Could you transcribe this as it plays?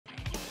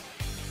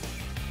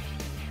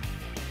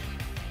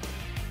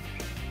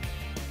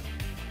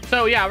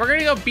So yeah, we're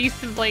gonna go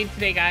Beast and Blade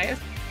today, guys.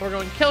 We're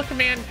going Kill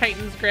Command,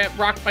 Titan's Grip,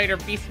 Rock Fighter,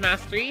 Beast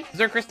Mastery,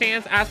 Zerker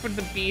Stance, Aspect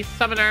of the Beast,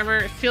 Summon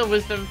Armor, Seal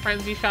Wisdom,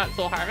 Frenzy Shot,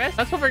 Soul Harvest.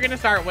 That's what we're gonna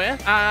start with.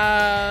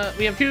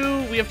 We have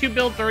two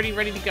builds already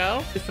ready to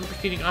go. Just some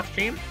proceeding off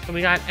stream. So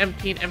we got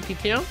MP and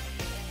MP2.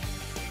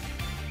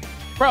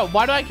 Bro,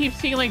 why do I keep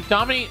seeing like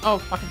Dominate? Oh,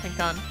 fucking thank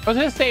God. I was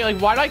gonna say, like,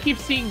 why do I keep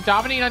seeing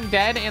Dominate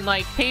Undead and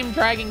like Tame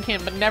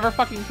Dragonkin, but never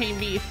fucking Tame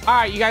Beast? All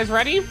right, you guys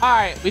ready? All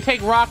right, we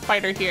take Rock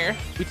Fighter here.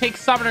 We take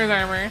Summoner's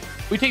Armor.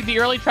 We take the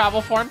early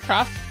travel form,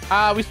 Trust.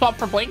 We swap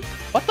for Blink.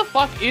 What the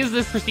fuck is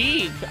this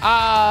Prestige?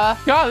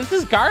 God, this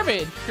is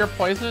garbage. Pure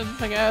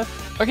Poisons, I guess.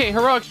 Okay,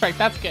 Heroic Strike.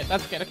 That's good.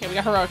 That's good. Okay, we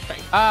got Heroic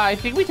Strike. I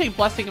think we take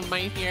Blessing of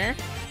Might here.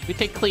 We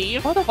take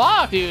Cleave. What the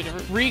fuck, dude?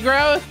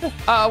 Regrowth.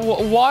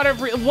 Water.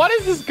 What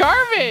is this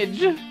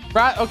garbage?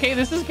 Okay,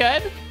 this is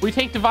good. We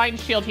take Divine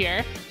Shield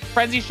here.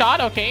 Frenzy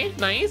Shot. Okay,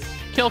 nice.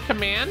 Kill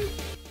Command.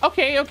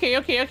 Okay. We're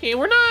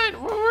a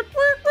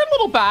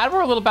little bad.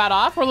 We're a little bad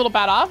off. We're a little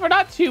bad off. We're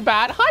not too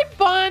bad. Hi,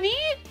 Bunny.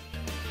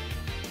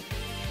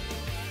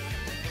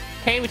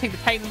 Okay, we take the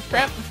Titan's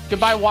Grip.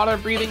 Goodbye, Water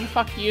Breathing.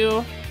 Fuck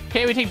you.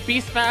 Okay, we take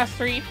Beast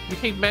Mastery. We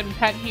take Men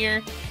Pet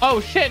here.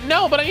 Oh, shit.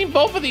 No, but I need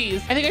both of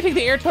these. I think I take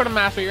the Air Totem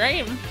Mastery,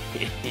 right?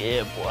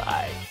 Yeah,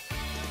 boy.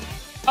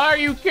 Are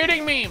you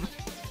kidding me?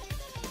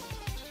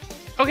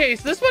 Okay,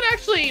 so this one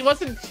actually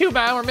wasn't too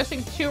bad. We're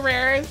missing 2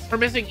 rares. We're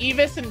missing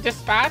Evis and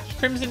Dispatch.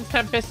 Crimson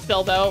Tempest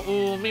still, though.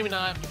 Ooh, maybe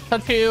not. So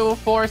 2,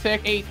 4,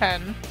 6, 8,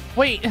 10.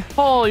 Wait,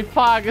 holy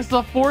fuck, this is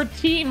a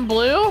 14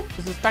 blue?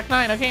 This is spec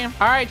 9, okay. All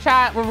right,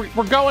 chat, we're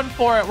going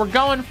for it. We're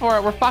going for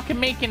it. We're fucking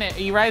making it.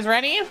 Are you guys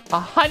ready?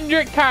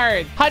 100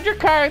 cards. 100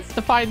 cards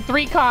to find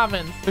 3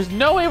 commons. There's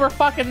no way we're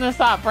fucking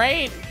this up,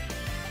 right?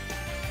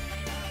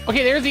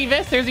 Okay, there's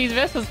Evis. There's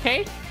Evis,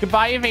 okay.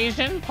 Goodbye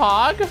Evasion,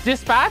 Pog.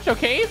 Dispatch,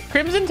 okay.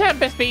 Crimson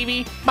Tempest,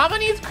 baby. Mama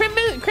needs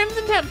Crimson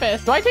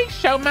Tempest. Do I take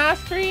Show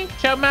Mastery?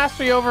 Show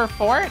Mastery over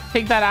Fort?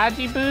 Take that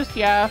Agi boost?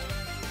 Yeah.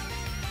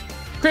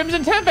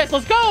 Crimson Tempest,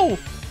 let's go!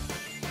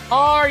 Oh,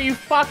 are you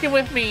fucking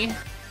with me?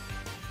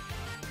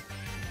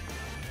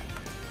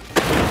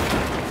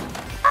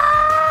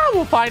 Ah,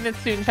 we'll find it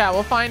soon, chat.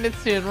 We'll find it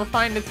soon. We'll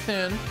find it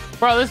soon.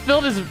 Bro, this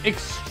build is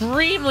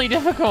extremely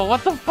difficult.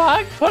 What the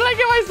fuck? What did I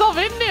get myself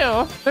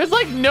into? There's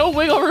like no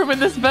wiggle room in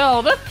this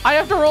build. I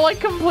have to roll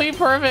like complete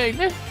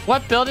perfect.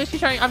 What build is she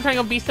trying? I'm trying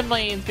to go Beast and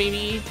Blades,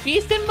 baby.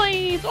 Beast and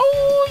Blades.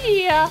 Oh,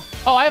 yeah.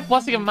 Oh, I have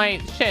Blessing of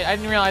Might. Shit, I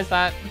didn't realize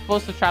that.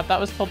 Explosive Trap. That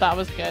was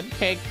good.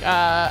 Okay,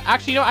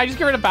 actually, you know, I just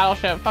get rid of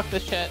Battleship. Fuck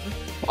this shit.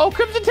 Oh,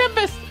 Crimson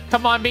Tempest.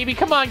 Come on, baby.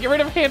 Come on. Get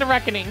rid of Hand of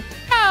Reckoning.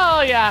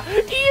 Hell yeah.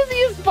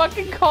 Easiest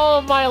fucking call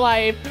of my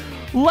life.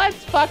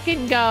 Let's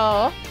fucking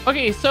go.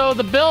 Okay, so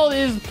the build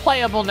is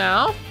playable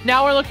now.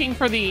 Now we're looking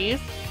for these.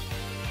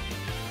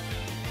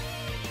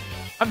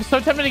 I'm so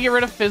tempted to get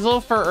rid of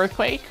Fizzle for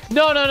Earthquake.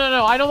 No.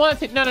 I don't want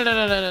to take... No.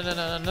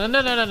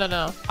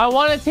 I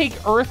want to take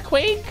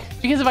Earthquake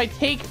because if I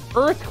take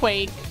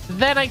Earthquake,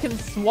 then I can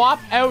swap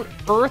out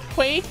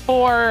Earthquake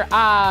for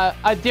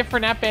a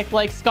different epic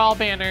like Skull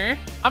Banner.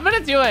 I'm going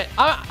to do it.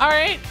 All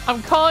right.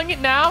 I'm calling it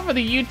now for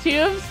the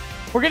YouTubes.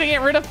 We're going to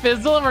get rid of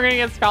Fizzle and we're going to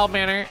get Skull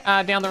Banner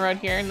down the road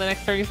here in the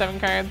next 37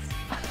 cards.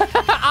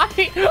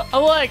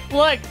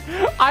 Look,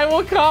 I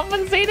will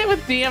compensate it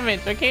with damage,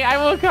 okay? I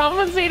will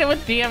compensate it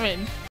with damage.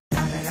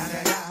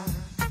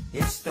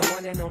 It's the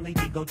one and only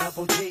Digo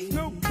Double G.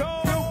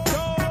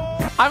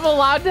 I'm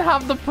allowed to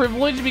have the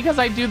privilege because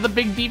I do the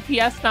big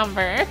DPS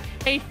number.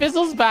 Hey,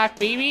 Fizzle's back,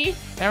 baby.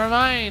 Never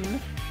mind.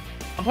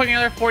 I'm putting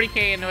another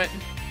 40k into it.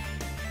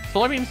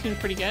 Solar Beam seems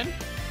pretty good.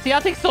 See,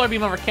 I'll take Solar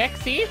Beam over Kick.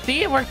 See,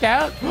 it worked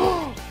out.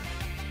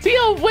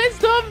 Seal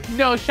Wisdom,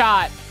 no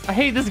shot. I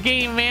hate this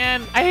game,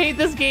 man. I hate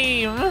this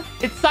game.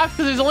 It sucks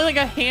because there's only like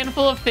a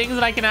handful of things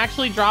that I can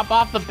actually drop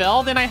off the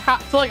build, and I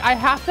have to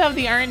have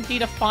the RNG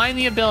to find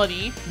the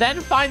ability, then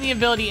find the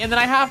ability, and then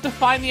I have to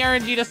find the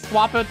RNG to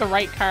swap out the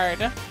right card.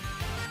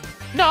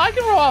 No, I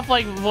can roll off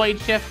like Void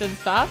Shift and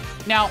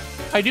stuff. Now,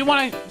 I do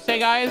want to say,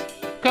 guys,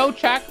 go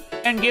check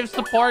and give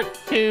support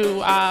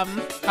to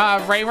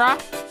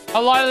Rayrock.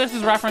 A lot of this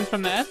is referenced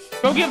from this.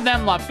 Go give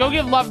them love. Go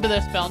give love to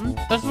this build.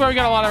 This is where we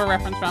got a lot of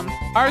reference from.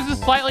 Ours is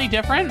slightly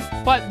different,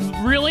 but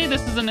really,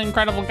 this is an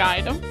incredible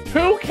guide.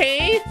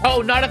 2K?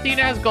 Oh, not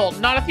Athena has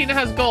gold. Not Athena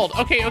has gold.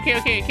 Okay.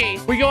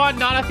 We go on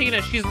not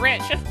Athena. She's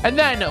rich. And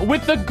then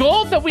with the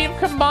gold that we have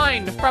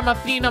combined from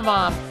Athena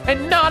Mom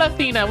and not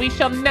Athena, we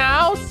shall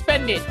now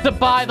spend it to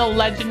buy the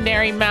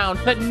legendary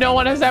mount that no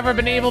one has ever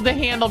been able to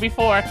handle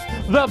before.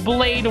 The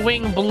Blade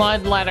Wing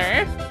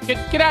Bloodletter.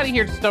 Get out of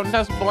here, Stone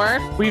Dust Boar.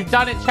 We've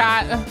done it,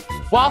 chat.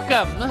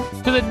 Welcome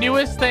to the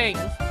newest thing.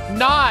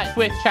 Not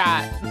Twitch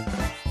chat.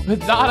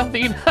 Not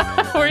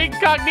Athena. We're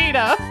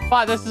incognito.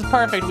 But this is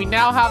perfect. We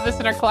now have this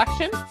in our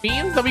collection.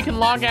 Means that we can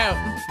log out.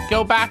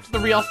 Go back to the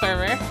real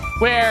server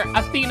where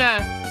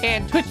Athena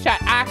and Twitch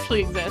chat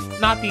actually exist.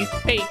 Not these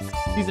fakes.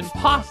 These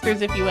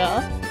imposters, if you will.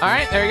 All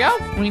right, there we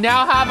go. We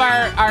now have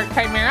our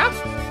Chimera.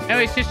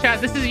 Anyways, just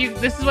chat. This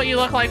is what you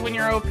look like when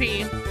you're OP.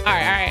 All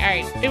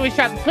right. Anyway,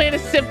 chat, the plan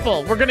is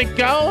simple. We're gonna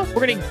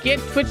get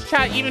Twitch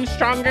chat even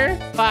stronger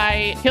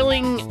by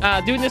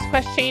doing this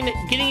quest chain,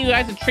 getting you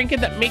guys a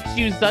trinket that makes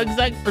you Zug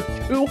Zug for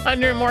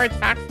 200 more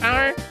attack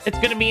power. It's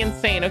gonna be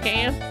insane,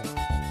 okay?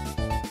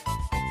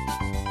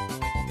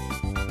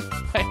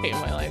 I hate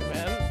my life,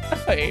 man.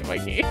 I hate my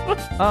game.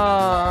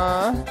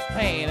 I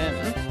hate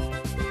it.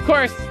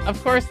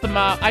 Of course, the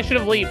mob. I should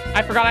have leap.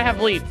 I forgot I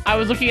have leap. I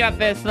was looking at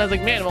this and I was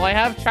like, man, well, I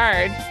have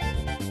charge.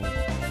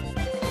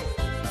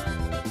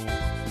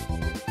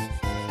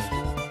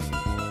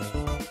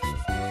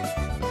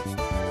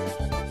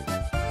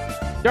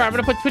 Yo, I'm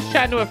gonna put Twitch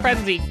chat into a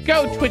frenzy.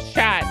 Go, Twitch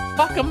chat.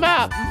 Fuck them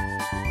up.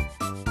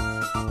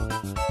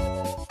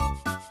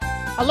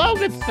 Hello,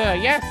 good sir.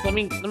 Yes, let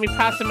me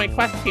pass in my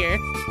quest here.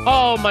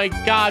 Oh my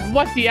god,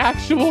 what the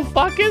actual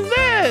fuck is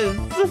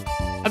this?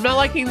 I'm not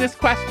liking this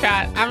quest,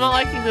 chat. I'm not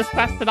liking this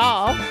quest at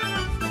all.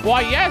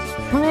 Why, yes,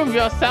 prove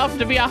yourself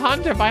to be a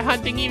hunter by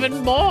hunting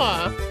even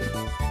more.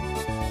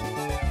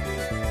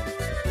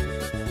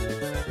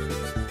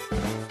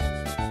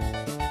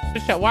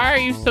 Twitch chat, why are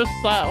you so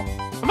slow?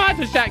 Come on,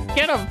 Twitch chat,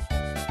 get him.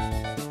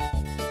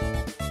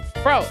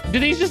 Bro, do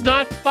these just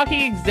not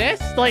fucking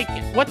exist? Like,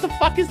 what the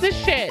fuck is this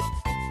shit?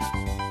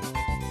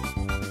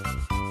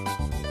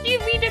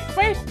 Give me the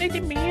quest, I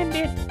demand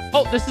it.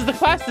 Oh, this is the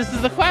quest.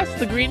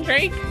 The green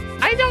drake.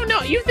 I don't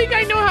know. You think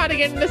I know how to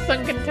get into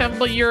Sunken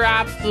Temple? You're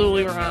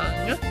absolutely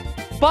wrong.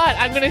 But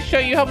I'm going to show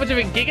you how much of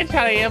a giga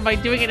chat I am by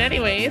doing it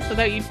anyways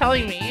without you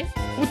telling me.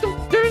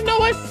 There's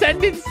no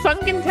Ascended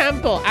Sunken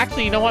Temple.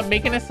 Actually, you know what?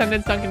 Make an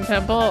Ascended Sunken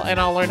Temple and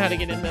I'll learn how to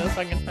get into the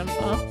Sunken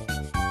Temple.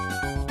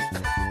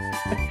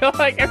 I feel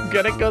like I'm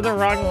gonna go the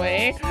wrong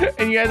way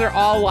and you guys are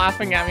all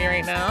laughing at me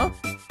right now.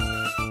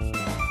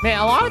 Man,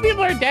 a lot of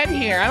people are dead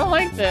here. I don't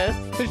like this.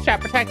 Twitch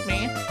chat, protect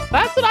me.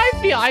 That's what I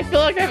feel. I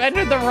feel like I've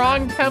entered the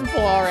wrong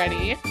temple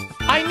already.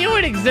 I knew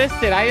it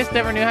existed. I just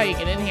never knew how you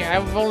get in here.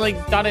 I've only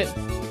done it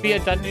via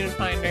Dungeon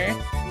Finder.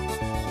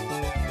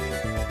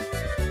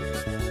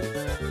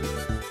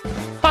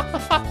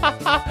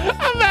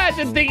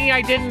 Imagine thinking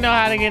I didn't know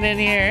how to get in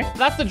here.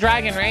 That's the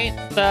dragon, right?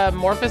 The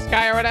Morphous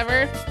guy or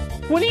whatever.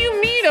 What do you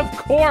mean, of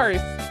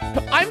course?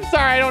 I'm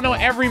sorry, I don't know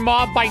every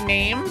mob by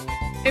name.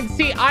 And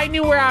see, I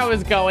knew where I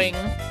was going.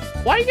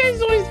 Why you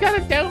guys always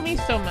gotta doubt me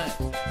so much?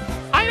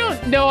 I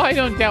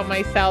don't doubt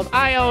myself.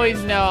 I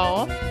always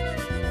know.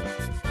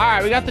 All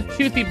right, we got the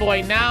toothy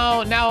boy. Now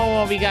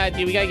what we gotta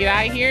do? We gotta get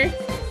out of here.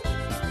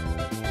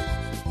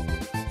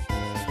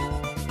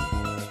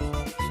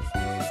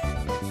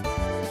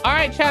 All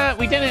right, chat,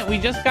 we did it. We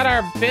just got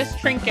our Biss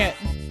trinket.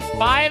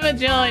 5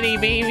 agility,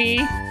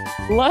 baby.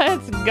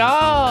 Let's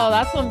go.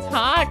 That's what I'm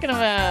talking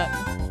about.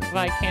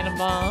 By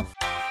cannonball.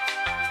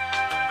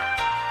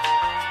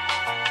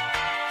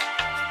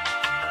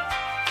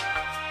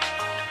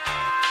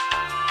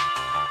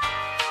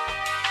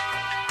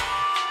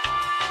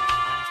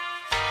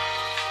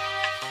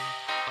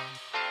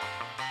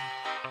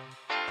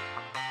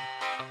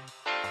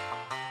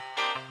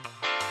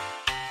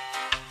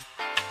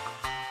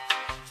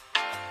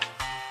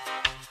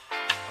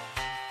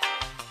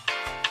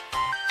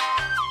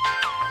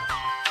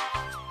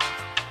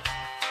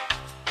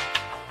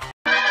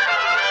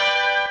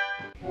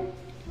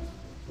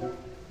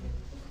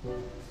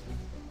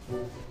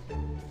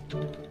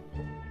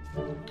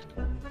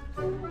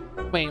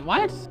 Wait,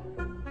 what?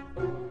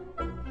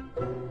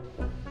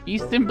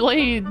 Easton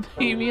Blade,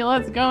 baby,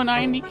 let's go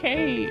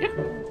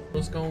 90K.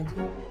 Let's go.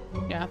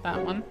 Yeah,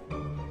 that one.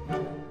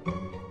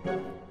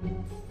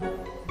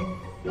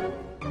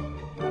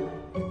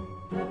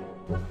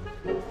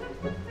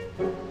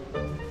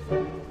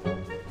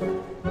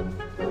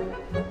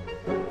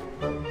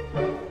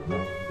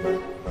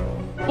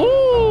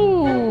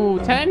 Ooh,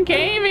 10K,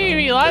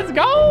 baby, let's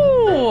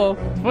go.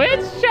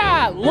 Twitch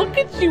chat, look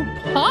at you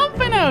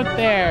pumping out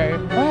there.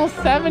 Almost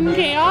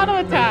 7K auto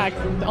attack,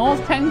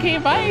 almost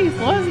 10K vice.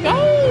 Let's go.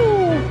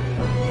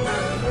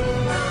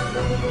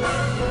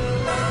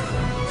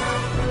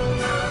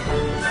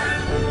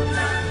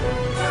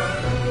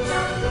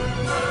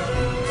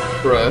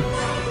 Bruh.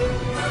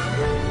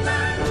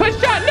 Twitch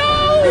chat, no!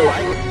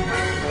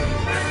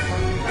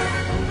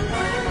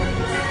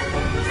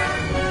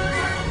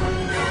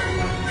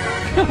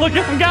 Look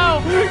at them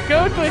go!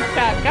 Go, Twitch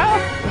chat, go!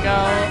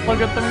 Go,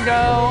 look at them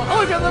go!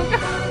 Look at them go!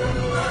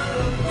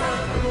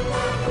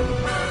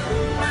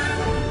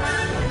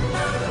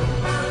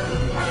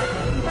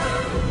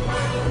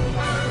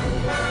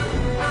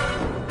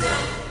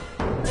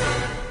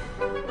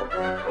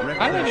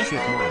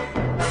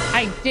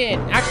 I did.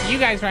 Actually, you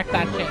guys wrecked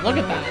that shit. Look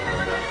at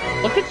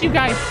that. Look at you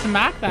guys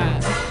smack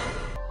that.